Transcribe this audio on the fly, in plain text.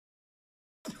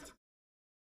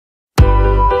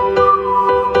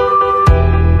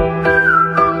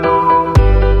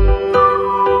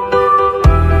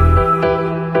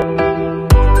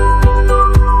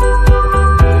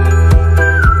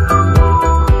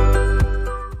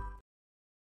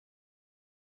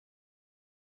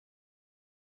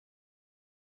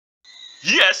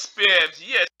Yes, babes.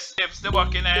 Yes, babes. They're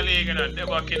back in the league, you know. They're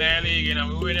back in the league, you know.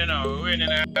 We're winning now. We're winning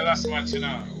the last match, you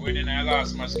know. We're winning the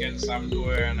last match against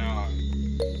Sampdoria, you know.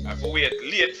 I have to wait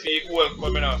late for the goal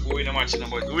coming out for winning the match, you know.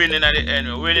 But we're winning at the end.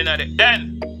 We're winning at the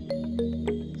end.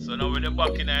 So now we're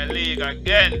back in the league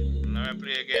again. Now we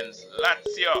play against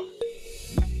Lazio.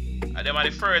 And them are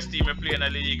the first team we play in the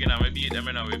league, you know. We beat them,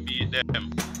 you know. We beat them.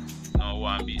 Now we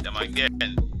want to beat them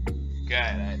again.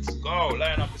 Okay, let's go.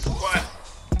 Line up the squad.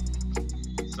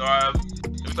 So,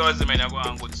 if it was the men, you're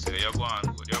going good, sir. You're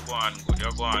going good, you're going good,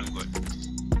 you're going good.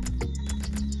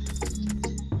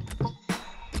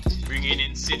 Bringing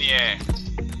in Serie.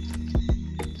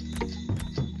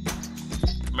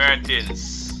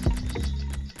 Mertens.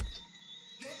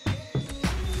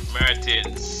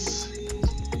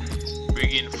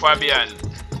 Bring in Fabian.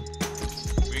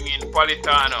 Bring in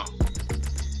Politano.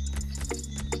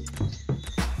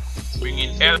 Bring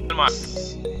in Elmas.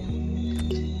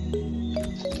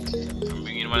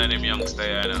 One of them youngsters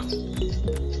here now.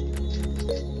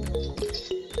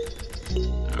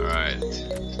 Alright.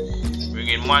 Bring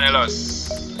in Manelos.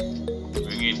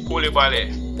 Bring in Koulibaly.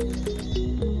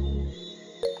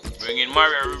 Bring in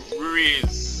Mario Ruiz.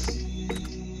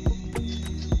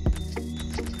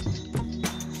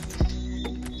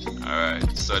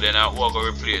 Alright, so then I will go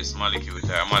replace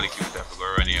Malikuta. Malikuta for go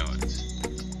running out.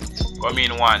 Come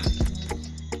in one.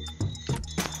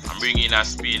 I'm bringing in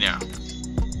Aspina.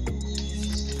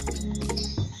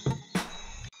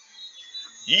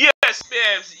 Yes,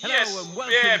 babes. Yes, hello and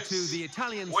welcome babes. to the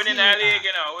Italian winning Serie the league,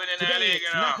 you know. Winning the league,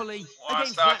 you know. Napoli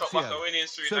against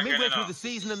Lazio. So midway through the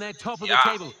season and they're top of the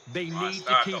table. They need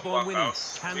to keep on winning.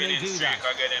 Can they do that?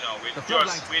 Again, you know. We're the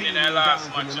just winning the last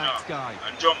match, you know. Sky.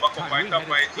 And jump back up by top of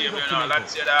the table, you know.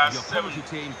 Lazio has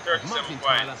 37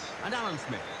 points. And Alan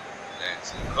Smith.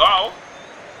 Let's go.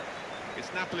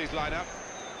 It's Napoli's lineup.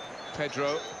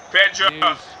 Pedro.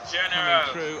 General.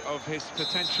 Through of his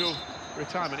potential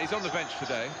retirement. He's on the bench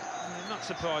today. I'm not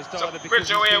surprised either because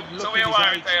he's been looking his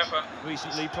age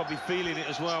recently, probably feeling it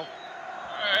as well.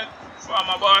 Alright,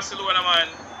 former Barcelona man.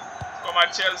 Come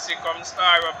at Chelsea, come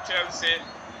star up Chelsea.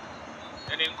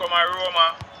 Then he come at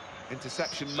Roma.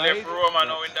 Interception made. Left Roma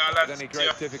now in the with any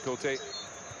great difficulty.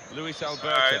 Luis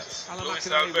Alberto. Alan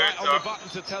McInerney right on the button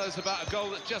to tell us about a goal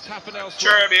that just happened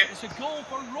elsewhere. It's a goal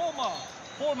for Roma.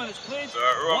 4 minutes played. So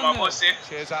Roma Mossy.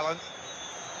 Cheers, Alan.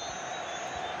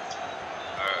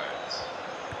 Alright.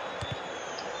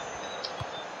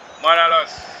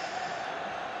 Manalos.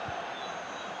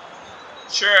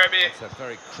 Cherby. It's a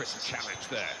very crisp challenge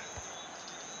there.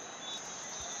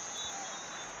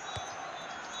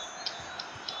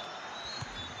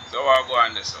 So what go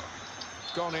on this one?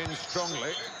 Gone in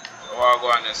strongly. So what go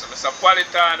on this one? Mr.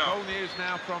 Politano. Whole news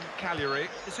now from Cagliari.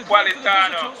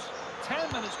 Politano.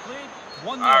 10 minutes played.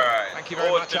 1-0. Alright. Thank you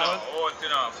very much, Alan.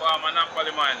 Former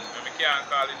Napoli man. We can't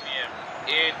call his name.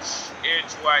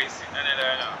 H-Y-C. No.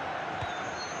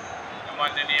 The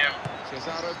man the name.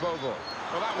 Cesaro Bobo.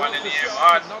 Well, that one was the name.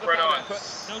 Hard to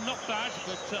pronounce. No, not bad,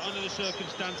 but under the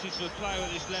circumstances for a player at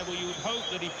this level, you would hope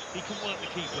that he can work the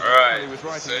keeper. Alright. Well, he was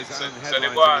writing his own so the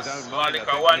headlines boss, in his own mind.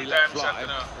 Malika one-time shot, you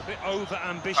know. A bit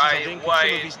over-ambitious, I think, and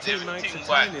some of his teammates are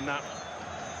telling him that.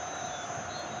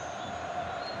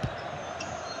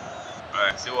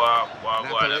 Alright, see what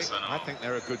Napoli, go on I think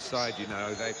they're a good side, you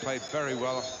know. They played very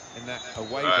well in that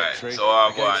away victory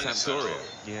against Sampdoria.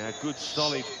 Yeah, good,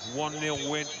 solid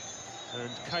 1-0 win. And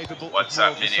capable. What's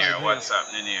happening here? What's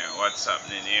happening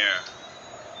here?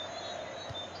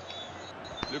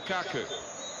 Lukaku.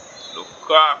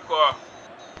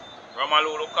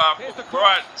 Romelu Lukaku.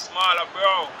 Front, smaller,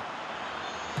 bro.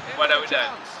 What are we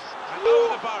done? And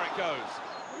over the bar it goes.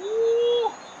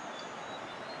 Woo.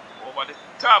 Over the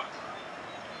top.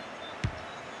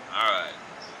 Alright.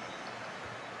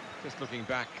 Just looking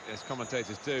back, as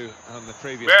commentators do, on the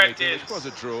previous meeting, which was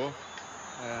a draw.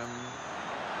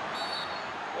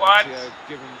 What?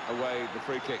 Given away the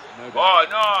free kick, no doubt. Oh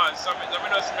no, somebody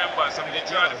does remember. Somebody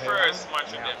tried the first match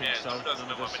of them, yeah. Somebody does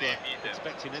remember when they beat them.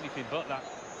 Expecting anything but that.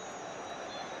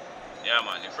 Yeah,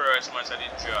 man, the first match I did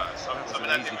draw. Something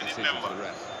that they didn't remember.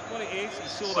 Well, it is. He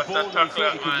saw the ball and he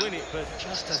thought he could win it, but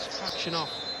just a fraction off.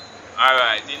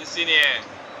 Alright, Insigne.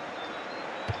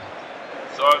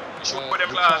 So, shoot for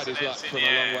them last in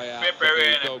Insigne.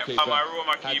 Pepe former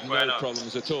Roma keeper. Had no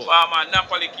problems at all. Former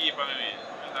Napoli keeper, I mean.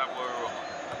 Not for Roma.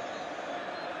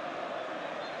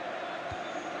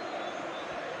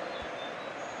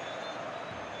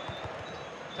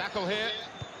 Tackle here.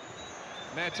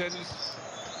 Mertens.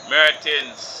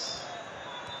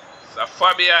 So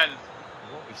Fabian.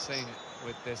 What we've seen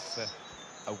with this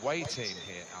away team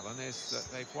here, Alan, is that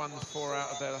they've won 4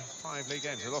 out of their 5 league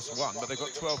games. They lost 1, but they've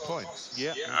got 12 points.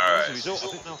 Yeah, Alright. as a result, I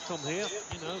think they'll come here,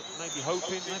 you know, maybe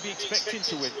hoping, maybe expecting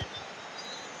to win.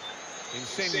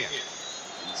 Insigne.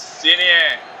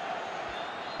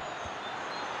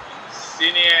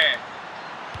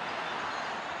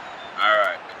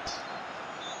 Alright.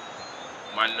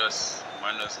 Mandos.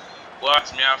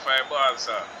 Watch me have 5 balls,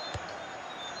 sir.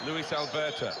 Luis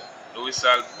Alberto.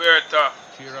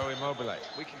 Ciro Immobile.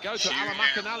 We can go to Alan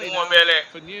McAnally now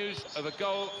for news of a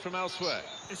goal from elsewhere.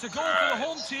 It's a goal for the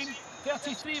home team.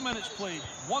 33 minutes played.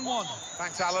 1-1.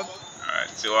 Thanks, Alan. Alright,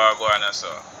 see what I go on,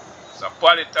 sir. So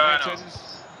Politano.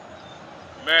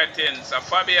 Mertens.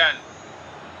 Fabian.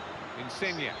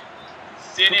 Insigne.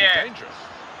 Dangerous.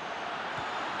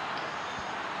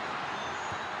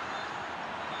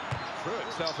 Threw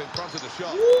himself in front of the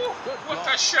shot. What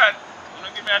a shot. You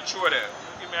know, give me a throw there.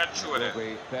 Will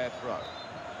be their throw.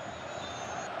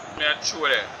 Give me a throw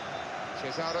there.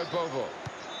 Cesaro Bovo.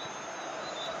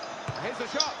 Here's the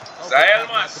shot.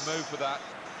 Zaelmas. To move for that.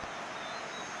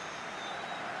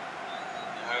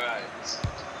 Alright.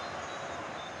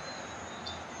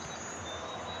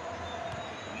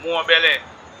 Immobile.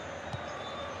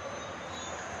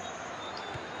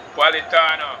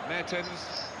 Politano. Mertens.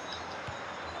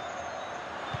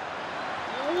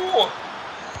 Ooh.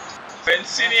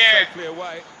 Insigne. Safely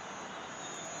away.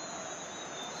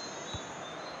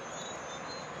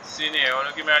 Insigne, I want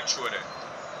to give me a throw there.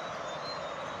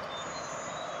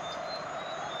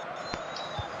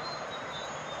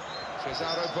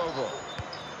 Cesaro Bovo.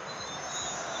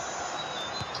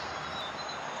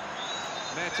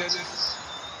 Mertens.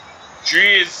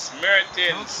 Jeez, Mertens.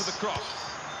 Chance for the cross.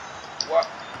 What?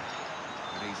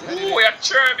 And he's headed Ooh, a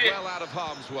Cherby. well out of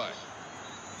harm's way.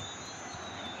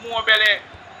 Immobile.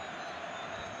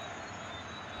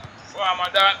 Farmer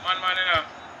Dartman, man, you know.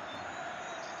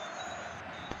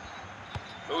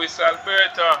 Luis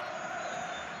Alberto.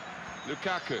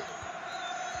 Lukaku.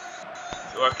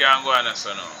 So I can't go on this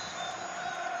now.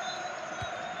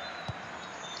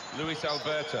 Luis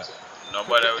Alberto.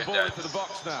 Nobody Put with the ball that. into the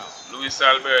box now. Luis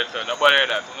Alberto. Nobody with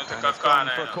that. We're going to take a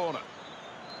corner. For a corner.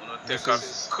 We're going to This take a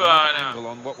is an corner. angle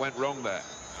on what went wrong there.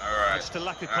 Alright. Just a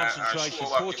lack of concentration,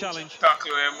 poor challenge.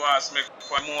 Tackle him, boss. Make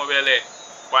for Immobile.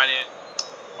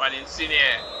 Pan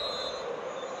Insigne.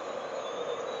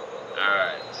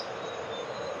 Alright.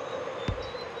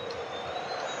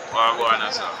 What go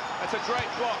on, sir? That's a great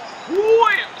block. Ooh,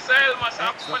 Zaelmas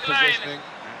up for Excellent the line. positioning.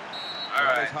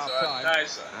 Alright, Half so time.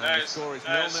 nice, And nice, the score is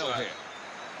nice 0-0 here.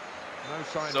 No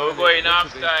sign So really we're going that half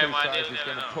which of time these two and sides is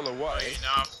going to pull away.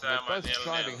 They're both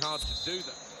striving hard to do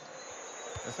that.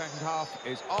 The second half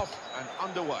is off and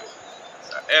underway.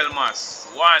 So Elmas,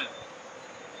 1.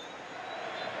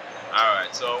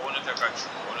 Alright, so we're going to take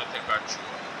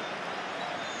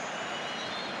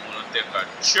a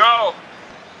throw.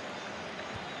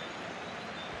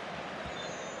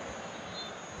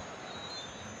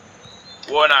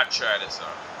 Wanna try this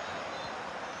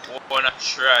out. Wanna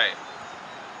try.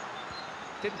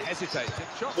 Didn't hesitate.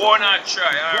 Wanna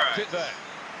try, alright. It there.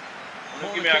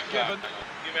 Give me a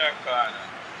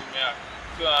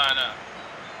corner.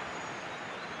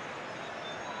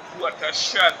 What a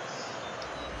shot.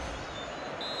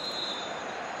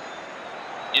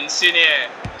 Insigne.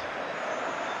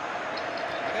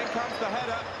 And in comes the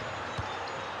header.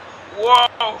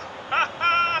 Whoa.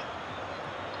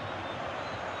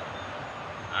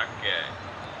 Okay.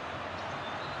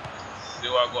 See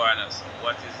what going on.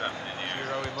 What is happening here?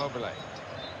 Ciro Immobile.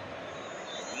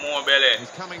 Immobile.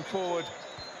 He's coming forward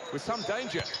with some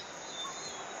danger.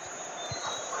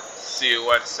 See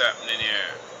what's happening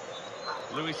here.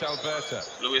 Luis Alberto.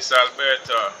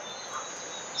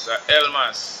 So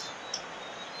Elmas.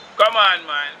 Come on,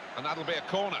 man. And that'll be a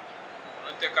corner. I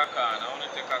want to take a corner.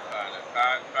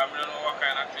 I don't know what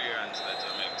kind of clearance that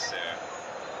you make there.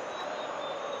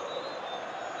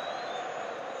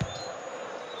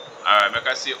 Alright, make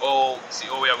us see how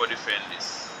we are going to defend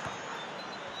this.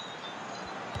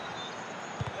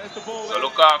 There's the ball. So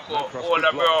Lukaku, hold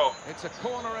up, bro. It's a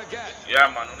corner again. Yeah,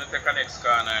 man, we're going to take a next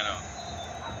corner, you know.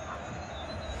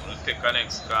 We're going to take a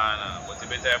next corner. But it's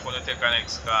better if we don't take a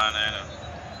next corner, you know.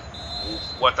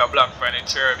 What a block for a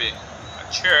Cherby.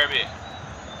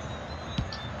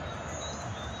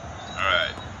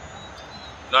 Alright.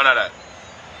 None of that.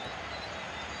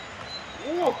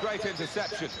 Ooh, great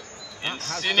interception.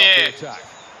 Insigne.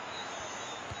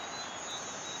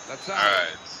 That's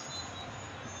alright.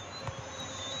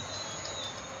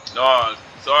 No,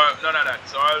 so none of that.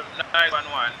 So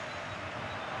 9-1-1.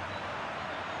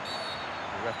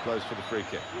 The ref blows for the free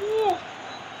kick. Ooh.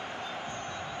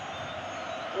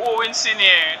 Oh,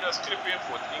 Insigne, just clipping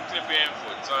foot,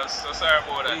 so sorry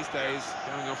about that. These days,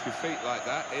 going off your feet like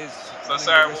that is So running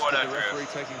sorry the risk about of that, the referee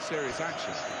taking serious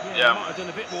action. Yeah, he might have done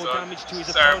a bit more damage to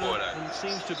his opponent than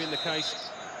seems to have been the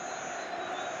case.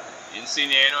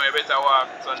 Insigne, you know, you better walk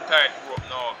some tight rope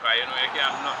now, because you know you can't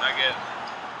do nothing again.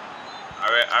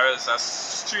 Or else a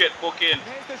straight booking.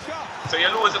 So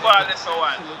you lose the ball this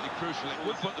one. Absolutely crucial. It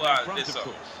would put them in front, of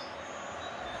course.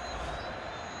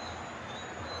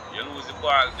 You lose the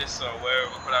ball this where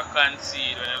we could have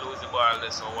conceded when you lose the ball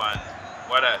this one.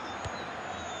 What that?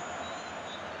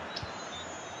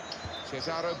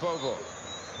 Cesaro Bovo.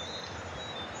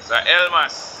 So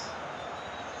Elmas.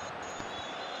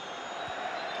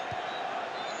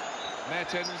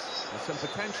 Mertens, there's some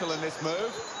potential in this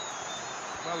move.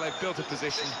 Well, they've built a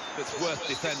position that's worth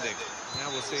defending. Now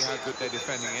we'll see how good their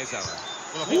defending is, Aaron.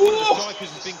 Well, I think one of the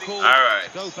strikers has been called to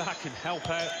go back and help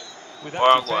out with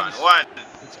that defence.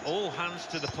 It's all hands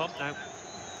to the pump now.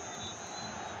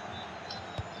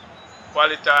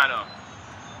 Politano.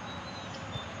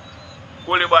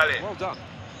 Koulibaly. Well done.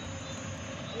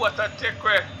 What a take.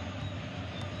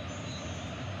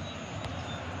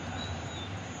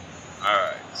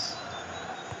 Alright.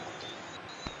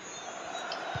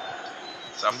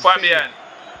 So Fabian.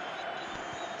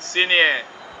 Serie.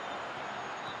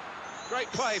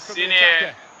 Great play from the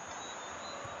attacker.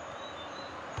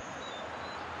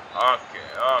 Okay.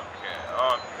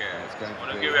 It's going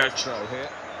to be give a throw here.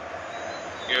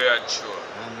 Give it a throw.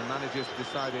 And the manager's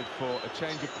decided for a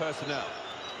change of personnel.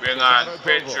 Bring on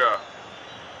Pedro.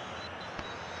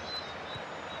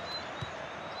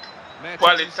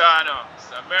 Politano.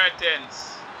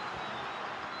 Mertens.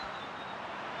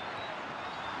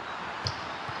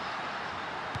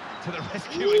 To the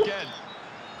rescue again.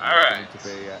 Alright.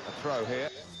 Going to be a throw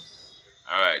here.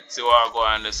 Alright, see what I go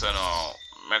on this now.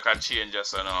 Make a change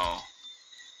just now.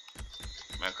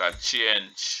 Make a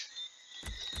change.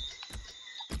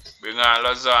 Bring on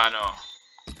Lozano.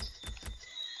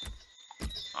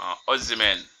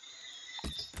 Osimhen.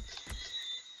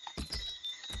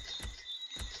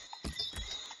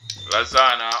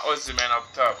 Lozano, Osimhen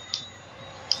up top.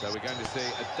 So we're going to see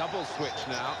a double switch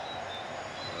now.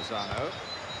 Lozano.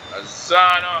 There's still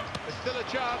a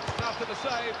chance after the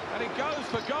save, and he goes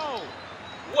for goal.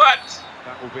 What?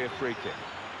 That will be a free kick.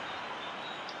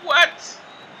 What?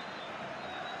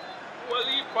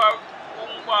 Walipa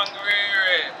Umbang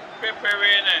Rere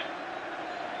Peperine.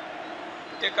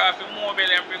 Take off the mobile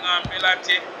and bring on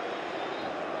Pilati.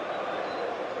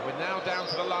 We're now down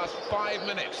to the last 5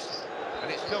 minutes, and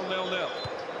it's still 0-0.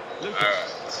 Lucas.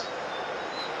 Alright.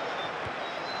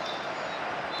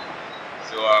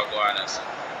 So I'll go on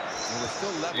and we're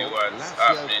still level. see what's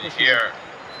Lazio happening here.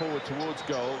 Forward towards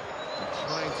goal, and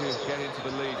trying to get into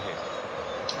the lead here.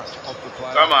 Touch off the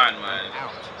player. Come on, man.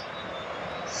 Out.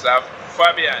 So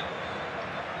Fabian.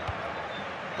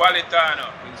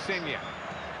 Politano. Insigne.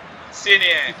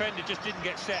 Serie. Defender just didn't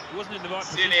get set. He wasn't in the right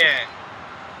Serie. position.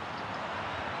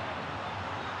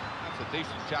 That's a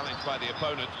decent challenge by the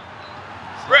opponent.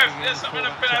 Ref, there's something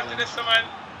to penalty this man.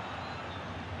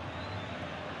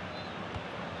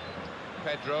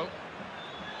 Pedro.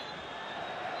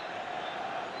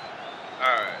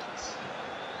 Alright.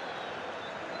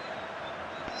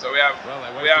 So we have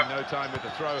no time with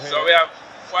the throw here. So we have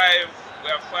 5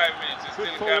 minutes. It's Good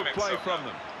still forward coming play from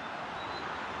them.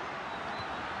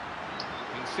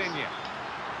 Insigne.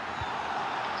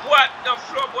 What the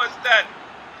flop was that?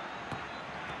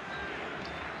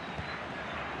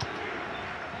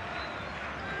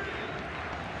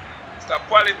 Mr.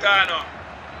 Politano.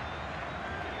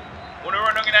 Wanna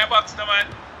run in that box now, man?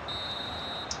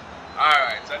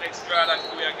 Alright, so next draw that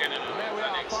we are getting. There we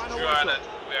are, next final draw whistle. that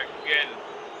we are getting.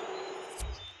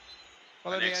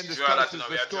 Well, in the end, Next draw that the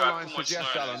we are scoreline too much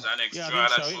suggests, noise. Alan. The next Yeah, draw I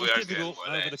that think so. It we was are difficult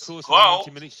getting. over the course of Wow.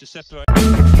 90 minutes to separate.